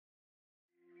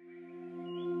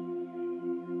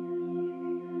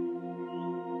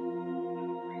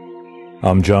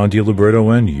I'm John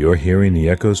DiLiberto, and you're hearing the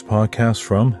Echoes podcast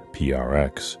from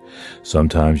PRX.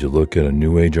 Sometimes you look at a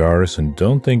new age artist and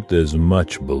don't think there's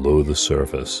much below the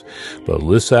surface. But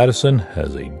Liz Addison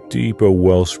has a deeper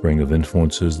wellspring of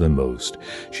influences than most.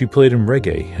 She played in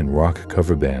reggae and rock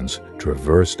cover bands,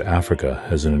 traversed Africa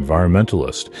as an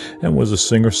environmentalist, and was a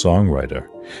singer-songwriter.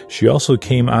 She also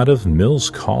came out of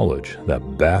Mills College,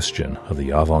 that bastion of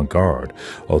the avant-garde,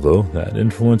 although that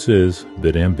influence is a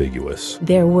bit ambiguous.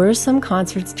 There were some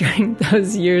concerts during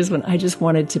those years when I just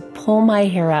wanted to pull my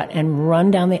hair out and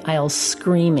run down the aisle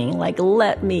screaming, like,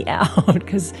 let me out,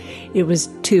 because it was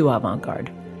too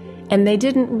avant-garde. And they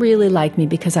didn't really like me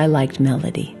because I liked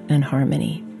melody and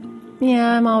harmony.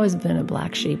 Yeah, I've always been a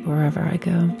black sheep wherever I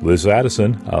go. Liz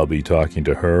Addison, I'll be talking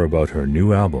to her about her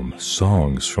new album,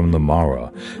 Songs from the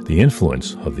Mara, the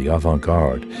influence of the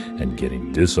avant-garde, and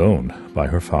getting disowned by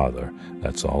her father.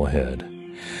 That's all ahead.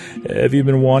 Have you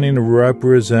been wanting to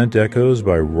represent Echoes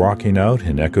by rocking out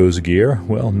in Echoes gear?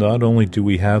 Well, not only do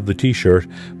we have the t-shirt,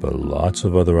 but lots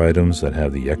of other items that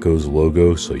have the Echoes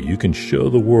logo so you can show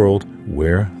the world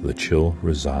where the chill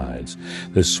resides.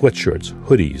 There's sweatshirts,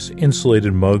 hoodies,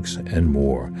 insulated mugs, and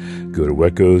more. Go to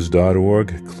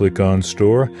echoes.org, click on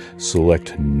store,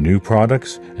 select new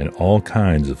products, and all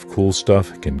kinds of cool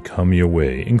stuff can come your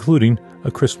way, including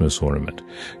a Christmas ornament.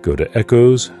 Go to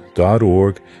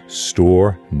echoes.org,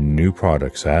 store new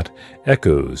products at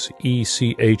echoes,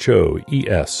 echoes.org,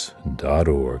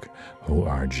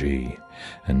 O-R-G.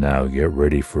 And now get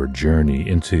ready for a journey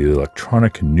into the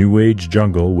electronic new age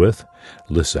jungle with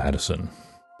Liz Addison.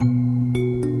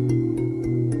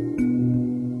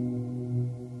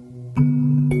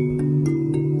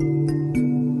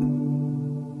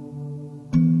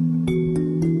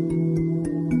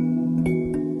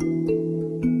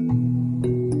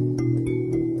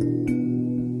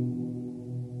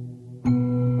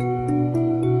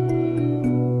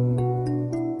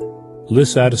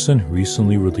 Liz Addison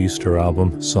recently released her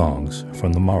album, Songs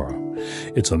from the Mara.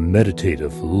 It's a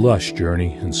meditative, lush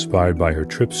journey inspired by her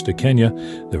trips to Kenya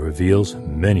that reveals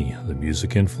many of the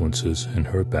music influences in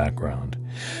her background.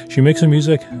 She makes a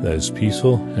music that is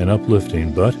peaceful and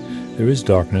uplifting, but there is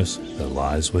darkness that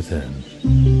lies within.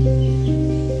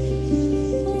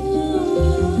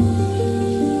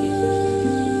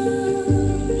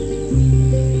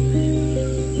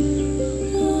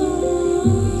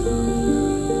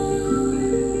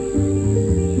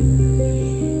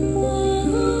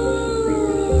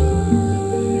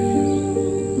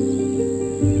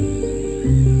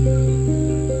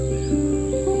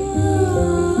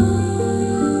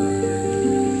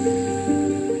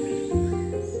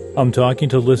 I'm talking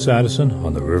to Liz Addison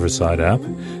on the Riverside app.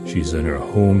 She's in her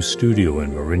home studio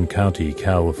in Marin County,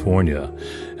 California.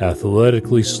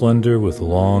 Athletically slender with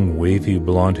long, wavy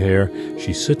blonde hair,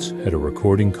 she sits at a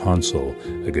recording console.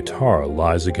 A guitar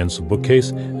lies against a bookcase,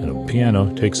 and a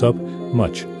piano takes up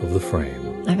much of the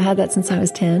frame. I've had that since I was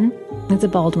 10. It's a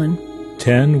Baldwin.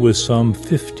 10 was some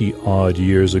 50-odd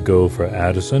years ago for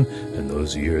Addison, and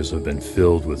those years have been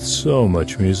filled with so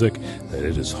much music that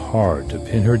it is hard to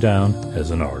pin her down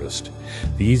as an artist.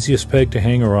 The easiest peg to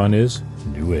hang her on is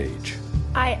New Age.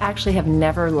 I actually have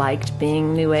never liked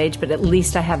being New Age, but at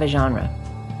least I have a genre.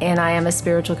 And I am a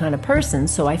spiritual kind of person,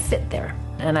 so I fit there.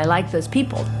 And I like those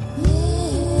people.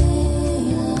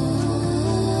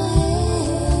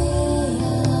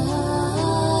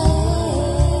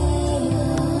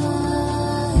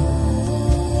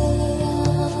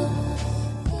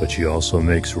 But she also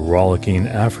makes rollicking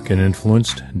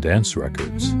African-influenced dance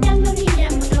records.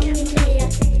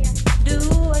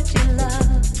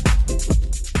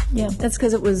 Yeah, that's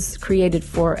because it was created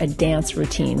for a dance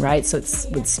routine, right? So it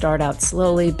would start out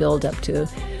slowly, build up to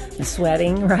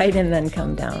sweating, right, and then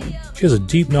come down. She has a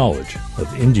deep knowledge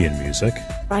of Indian music.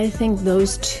 I think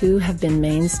those two have been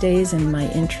mainstays in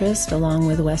my interest, along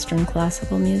with Western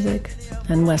classical music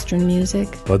and Western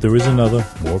music. But there is another,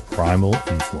 more primal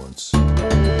influence.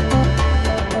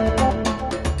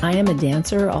 I am a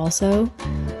dancer also.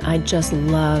 I just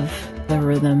love the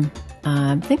rhythm.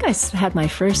 I think I had my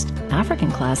first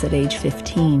African class at age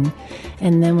 15.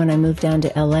 And then when I moved down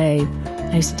to LA,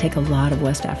 I used to take a lot of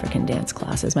West African dance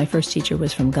classes. My first teacher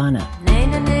was from Ghana.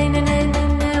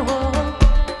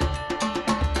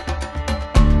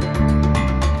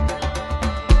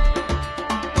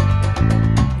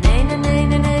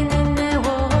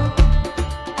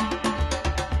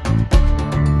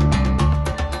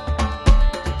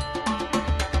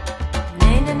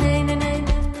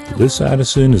 Liz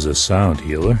Addison is a sound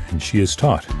healer, and she is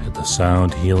taught at the the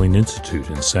Sound Healing Institute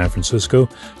in San Francisco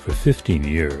for 15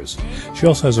 years. She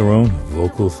also has her own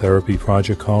vocal therapy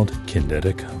project called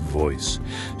Kinetic Voice.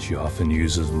 She often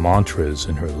uses mantras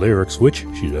in her lyrics, which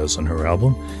she does on her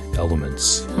album,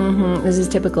 Elements. This is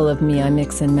typical of me. I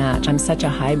mix and match. I'm such a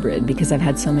hybrid because I've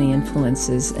had so many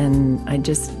influences, and I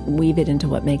just weave it into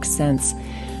what makes sense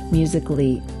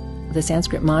musically. The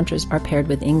Sanskrit mantras are paired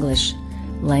with English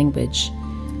language.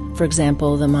 For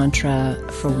example, the mantra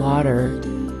for water,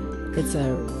 it's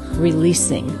a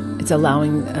releasing. It's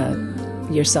allowing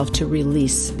yourself to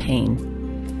release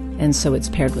pain. And so it's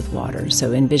paired with water.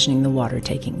 So envisioning the water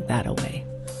taking that away.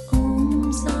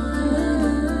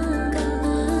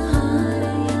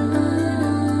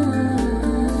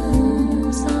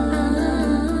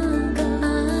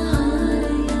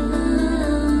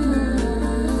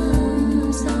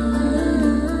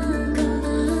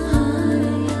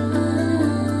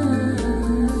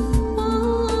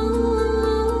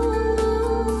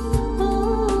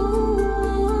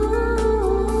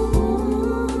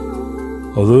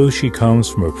 Although she comes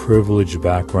from a privileged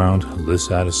background, Liz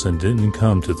Addison didn't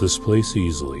come to this place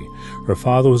easily. Her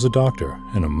father was a doctor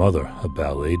and her mother a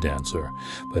ballet dancer,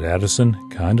 but Addison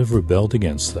kind of rebelled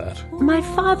against that. My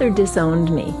father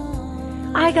disowned me.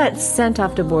 I got sent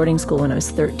off to boarding school when I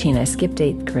was 13. I skipped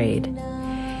 8th grade.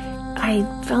 I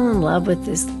fell in love with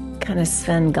this kind of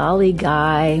Svengali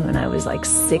guy when I was like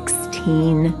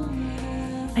 16.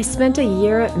 I spent a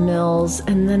year at Mills,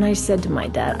 and then I said to my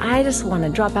dad, I just want to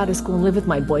drop out of school and live with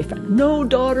my boyfriend. No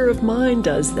daughter of mine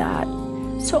does that.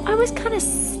 So I was kind of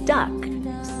stuck.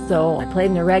 So I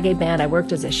played in a reggae band. I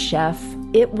worked as a chef.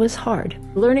 It was hard.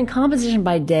 Learning composition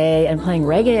by day and playing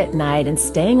reggae at night and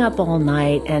staying up all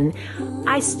night. And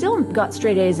I still got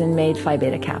straight A's and made Phi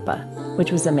Beta Kappa, which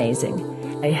was amazing.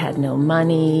 I had no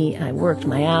money. I worked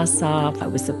my ass off. I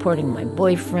was supporting my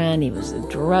boyfriend. He was a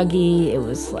druggie. It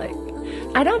was like,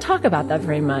 I don't talk about that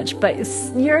very much, but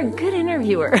you're a good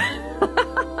interviewer.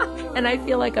 And I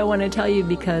feel like I want to tell you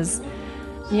because,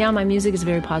 yeah, my music is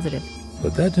very positive.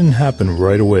 But that didn't happen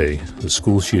right away. The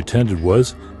school she attended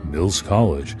was Mills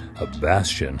College, a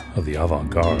bastion of the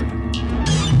avant-garde.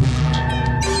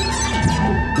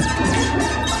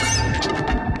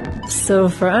 So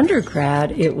for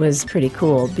undergrad, it was pretty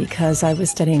cool because I was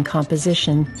studying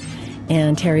composition,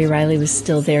 and Terry Riley was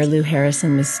still there, Lou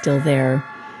Harrison was still there.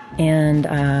 And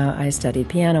I studied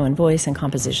piano and voice and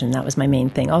composition. That was my main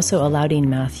thing. Also, Alaudine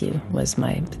Matthew was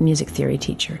my music theory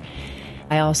teacher.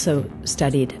 I also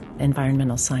studied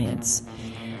environmental science.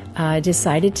 I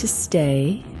decided to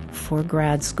stay for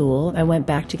grad school. I went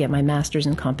back to get my master's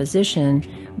in composition,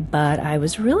 but I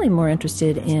was really more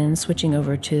interested in switching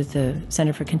over to the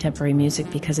Center for Contemporary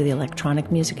Music because of the electronic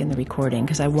music and the recording,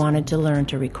 because I wanted to learn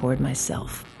to record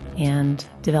myself and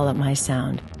develop my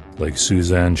sound. Like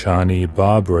Suzanne Chani,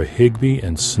 Barbara Higbee,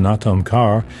 and Snatam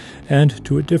Kaur, and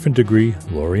to a different degree,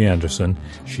 Laurie Anderson,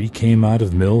 she came out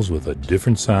of Mills with a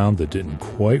different sound that didn't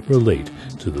quite relate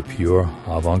to the pure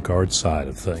avant-garde side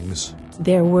of things.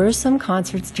 There were some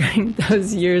concerts during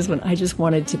those years when I just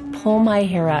wanted to pull my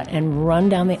hair out and run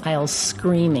down the aisle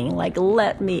screaming, like,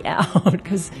 let me out,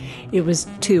 because it was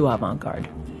too avant-garde.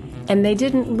 And they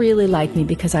didn't really like me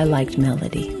because I liked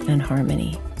melody and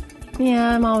harmony.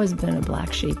 Yeah, I've always been a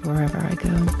black sheep wherever I go.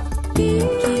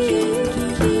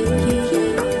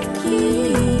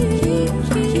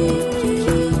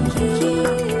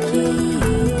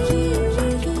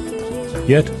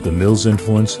 Yet, the Mills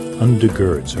influence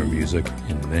undergirds her music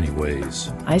in many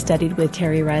ways. I studied with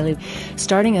Terry Riley,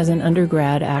 starting as an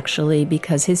undergrad, actually,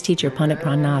 because his teacher, Pandit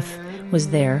Pranath, was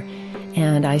there.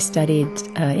 And I studied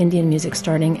Indian music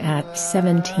starting at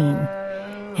 17.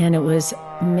 And it was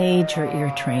major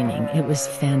ear training. It was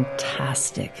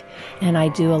fantastic. And I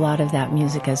do a lot of that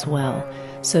music as well.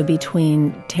 So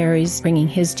between Terry's bringing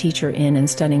his teacher in and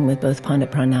studying with both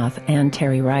Pandit Pranath and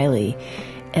Terry Riley,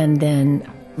 and then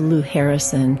Lou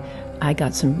Harrison, I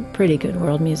got some pretty good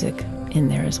world music in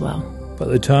there as well. By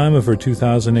the time of her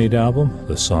 2008 album,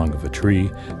 The Song of a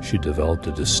Tree, she developed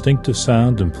a distinctive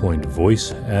sound employing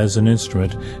voice as an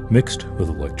instrument mixed with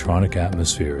electronic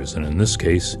atmospheres, and in this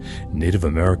case, Native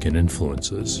American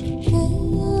influences.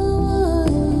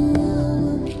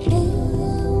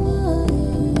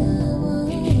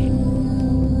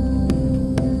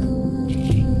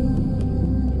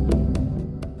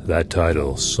 That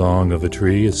title, Song of a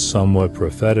Tree, is somewhat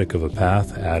prophetic of a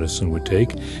path Addison would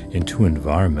take into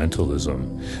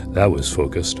environmentalism. That was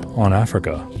focused on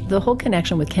Africa. The whole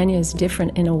connection with Kenya is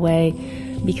different in a way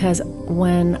because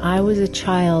when I was a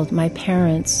child, my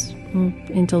parents,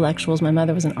 intellectuals, my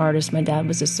mother was an artist, my dad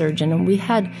was a surgeon, and we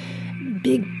had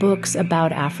big books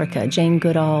about Africa. Jane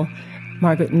Goodall,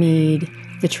 Margaret Mead,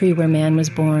 The Tree Where Man Was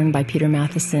Born by Peter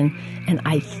Matheson, and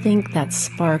I think that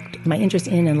sparked my interest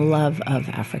in and love of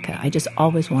Africa. I just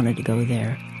always wanted to go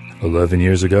there. 11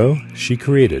 years ago, she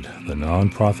created the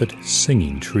nonprofit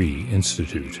Singing Tree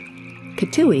Institute.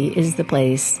 Kitui is the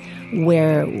place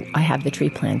where I have the tree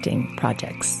planting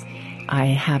projects. I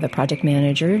have a project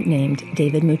manager named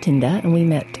David Mutinda, and we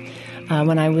met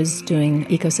when I was doing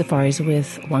eco-safaris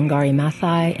with Wangari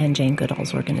Maathai and Jane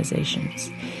Goodall's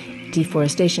organizations.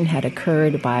 Deforestation had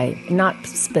occurred by not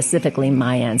specifically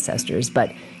my ancestors,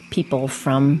 but people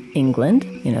from England.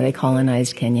 They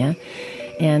colonized Kenya,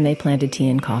 and they planted tea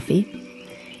and coffee.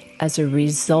 As a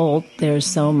result, there's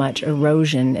so much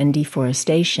erosion and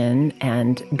deforestation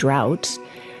and drought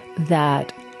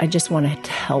that I just wanted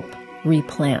to help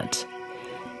replant,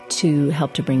 to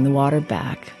help to bring the water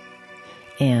back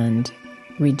and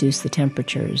reduce the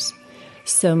temperatures.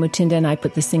 So Mutinda and I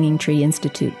put the Singing Tree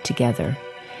Institute together,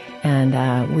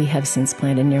 and we have since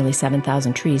planted nearly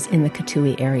 7,000 trees in the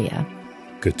Kitui area.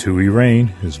 Kitui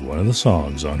Rain is one of the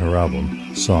songs on her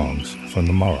album, Songs from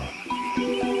the Mara.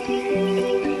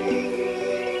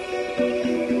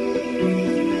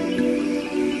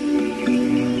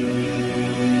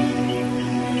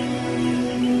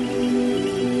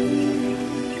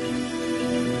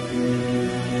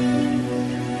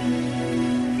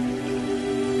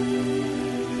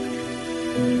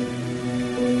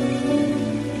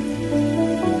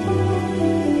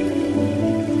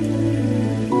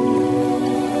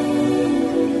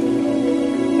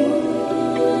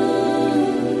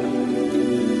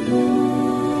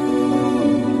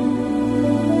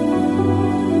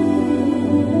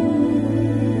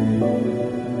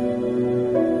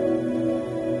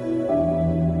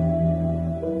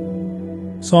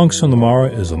 Songs from the Mara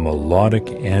is a melodic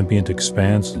ambient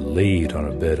expanse laid on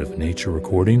a bed of nature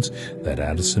recordings that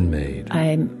Addison made.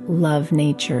 I love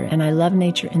nature, and I love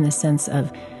nature in the sense of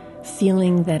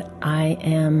feeling that I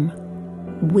am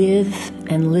with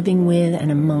and living with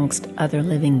and amongst other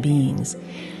living beings.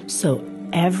 So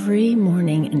every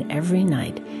morning and every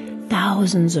night,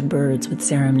 thousands of birds would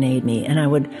serenade me, and I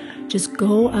would just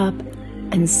go up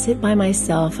and sit by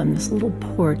myself on this little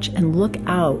porch and look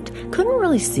out. Couldn't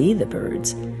really see the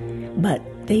birds, but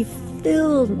they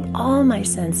filled all my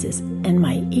senses and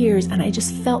my ears, and I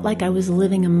just felt like I was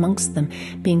living amongst them,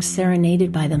 being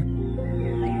serenaded by them.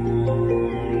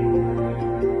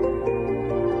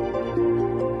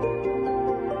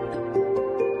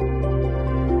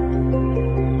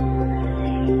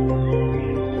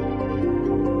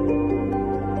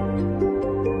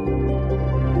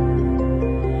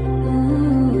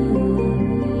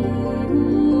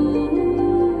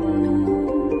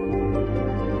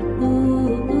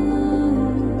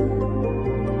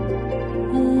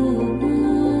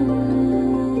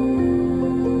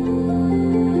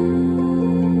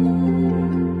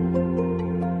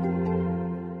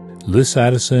 Liz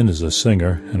Addison is a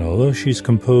singer, and although she's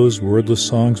composed wordless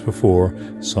songs before,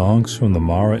 Songs from the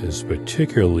Mara is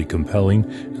particularly compelling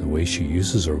in the way she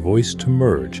uses her voice to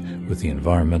merge with the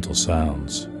environmental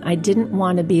sounds. I didn't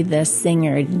want to be the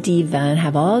singer diva and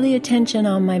have all the attention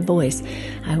on my voice.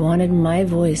 I wanted my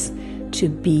voice to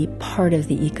be part of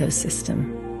the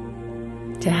ecosystem,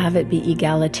 to have it be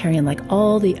egalitarian like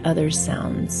all the other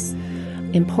sounds.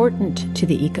 Important to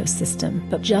the ecosystem,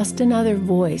 but just another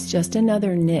voice, just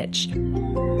another niche.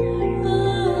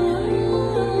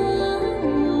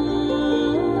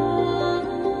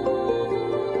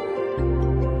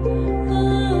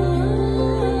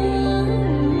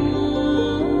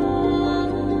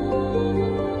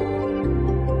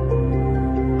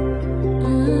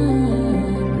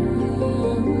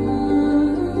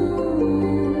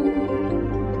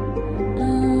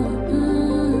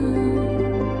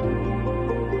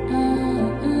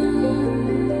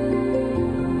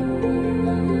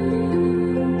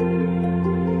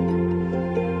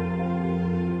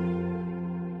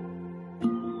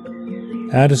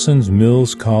 Addison's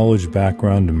Mills College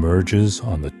background emerges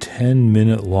on the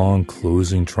 10-minute-long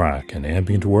closing track, an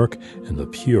ambient work in the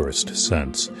purest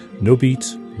sense. No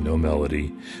beats, no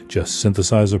melody, just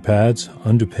synthesizer pads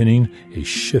underpinning a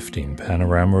shifting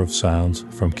panorama of sounds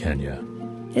from Kenya.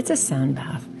 It's a sound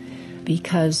bath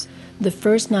because the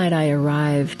first night I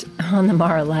arrived on the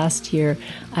Mara last year,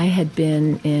 I had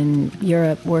been in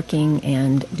Europe working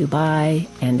and Dubai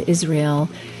and Israel,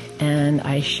 and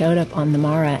I showed up on the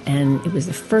Mara, and it was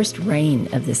the first rain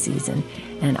of the season.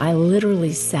 And I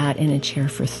literally sat in a chair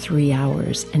for 3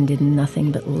 hours and did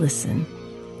nothing but listen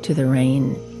to the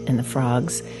rain and the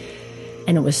frogs.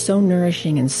 And it was so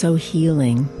nourishing and so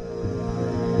healing.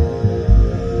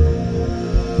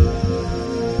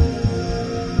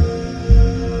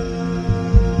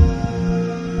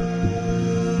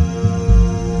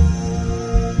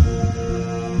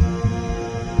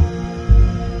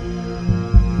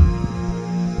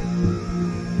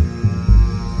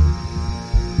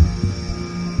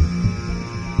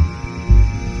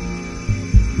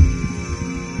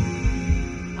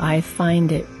 I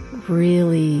find it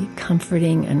really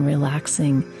comforting and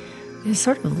relaxing to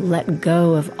sort of let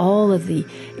go of all of the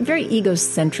very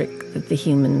egocentric that the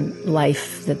human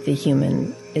life that the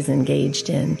human is engaged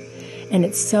in. And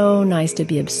it's so nice to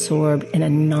be absorbed in a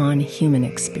non-human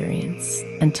experience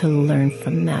and to learn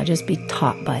from that, just be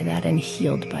taught by that and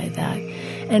healed by that.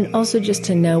 And also just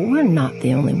to know we're not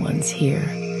the only ones here.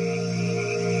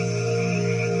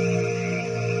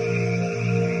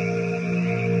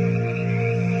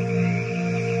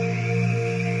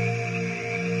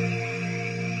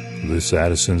 Liz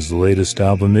Addison's latest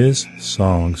album is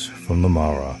Songs from the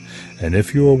Mara. And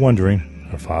if you were wondering,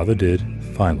 her father did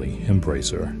finally embrace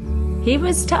her. He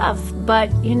was tough, but,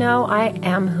 I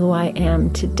am who I am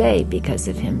today because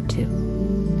of him, too.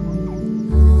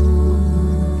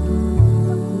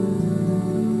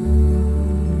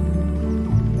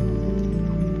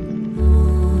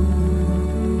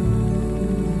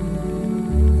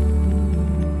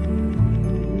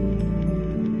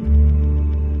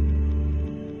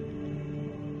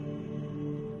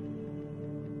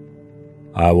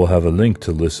 I will have a link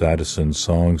to Liz Addison's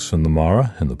Songs from the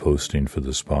Mara in the posting for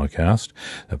this podcast.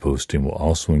 The posting will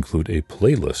also include a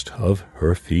playlist of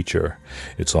her feature.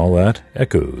 It's all at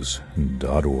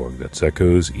echoes.org. That's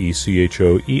echoes,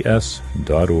 ECHOES.org,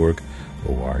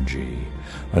 O-R-G.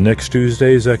 On next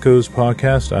Tuesday's Echoes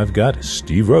podcast, I've got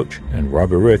Steve Roach and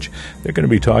Robert Rich. They're going to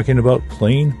be talking about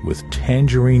Playing with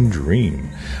Tangerine Dream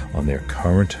on their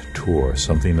current tour,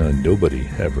 something nobody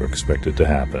ever expected to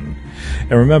happen.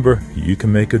 And remember, you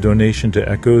can make a donation to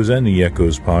Echoes and the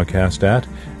Echoes podcast at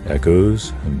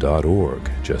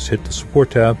echoes.org. Just hit the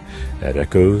support tab at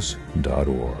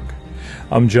echoes.org.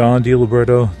 I'm John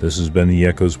DiLiberto. This has been the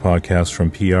Echoes podcast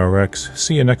from PRX.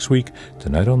 See you next week,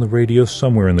 tonight on the radio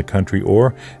somewhere in the country,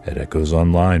 or at Echoes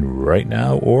Online right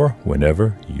now or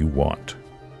whenever you want.